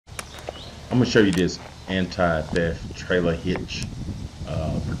I'm gonna show you this anti-theft trailer hitch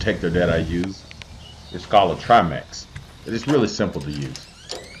protector that I use. It's called a Trimax. It's really simple to use.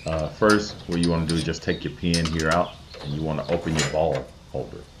 First, what you want to do is just take your pin here out, and you want to open your ball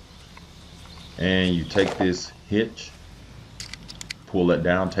holder. And you take this hitch, pull it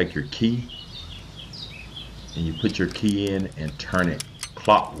down, take your key, and you put your key in and turn it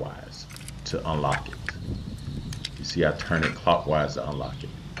clockwise to unlock it. You see I turn it clockwise to unlock it.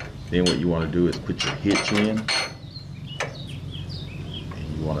 Then what you want to do is put your hitch in,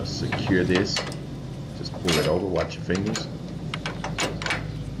 and you want to secure this. Just pull it over, watch your fingers.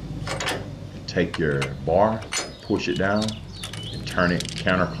 And take your bar, push it down, and turn it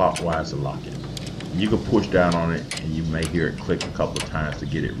counterclockwise to lock it. You can push down on it and you may hear it click a couple of times to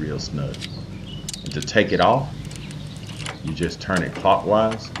get it real snug. And to take it off, you just turn it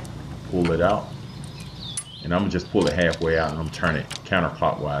clockwise, pull it out, and I'm gonna just pull it halfway out and I'm gonna turn it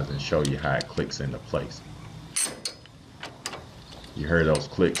counterclockwise and show you how it clicks into place. You heard those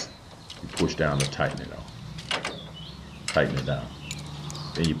clicks, you push down to tighten it off. Tighten it down.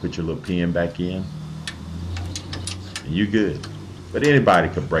 Then you put your little pin back in and you're good. But anybody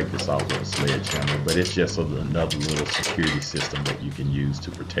could break this off with a sledgehammer, but it's just another little security system that you can use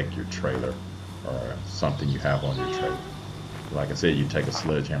to protect your trailer or something you have on your trailer. Like I said, you take a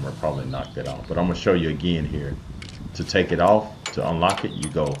sledgehammer, probably knock that off. But I'm going to show you again here. To take it off, to unlock it, you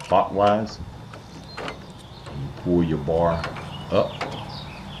go clockwise. And you pull your bar up.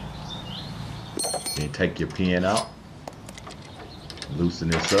 Then take your pin out. Loosen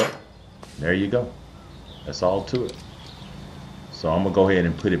this up. There you go. That's all to it. So I'm going to go ahead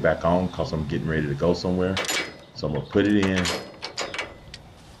and put it back on because I'm getting ready to go somewhere. So I'm going to put it in. I'm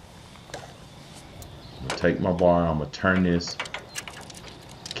going to take my bar. I'm going to turn this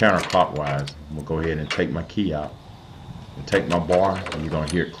counterclockwise. I'm going to go ahead and take my key out. And take my bar and you're going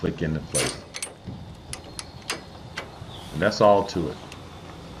to hear it click into place. And that's all to it.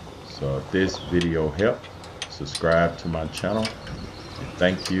 So if this video helped, subscribe to my channel. And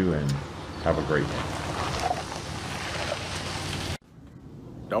thank you and have a great day.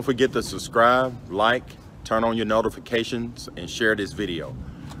 Don't forget to subscribe, like, turn on your notifications, and share this video.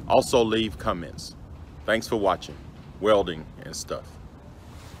 Also leave comments. Thanks for watching Welding and Stuff.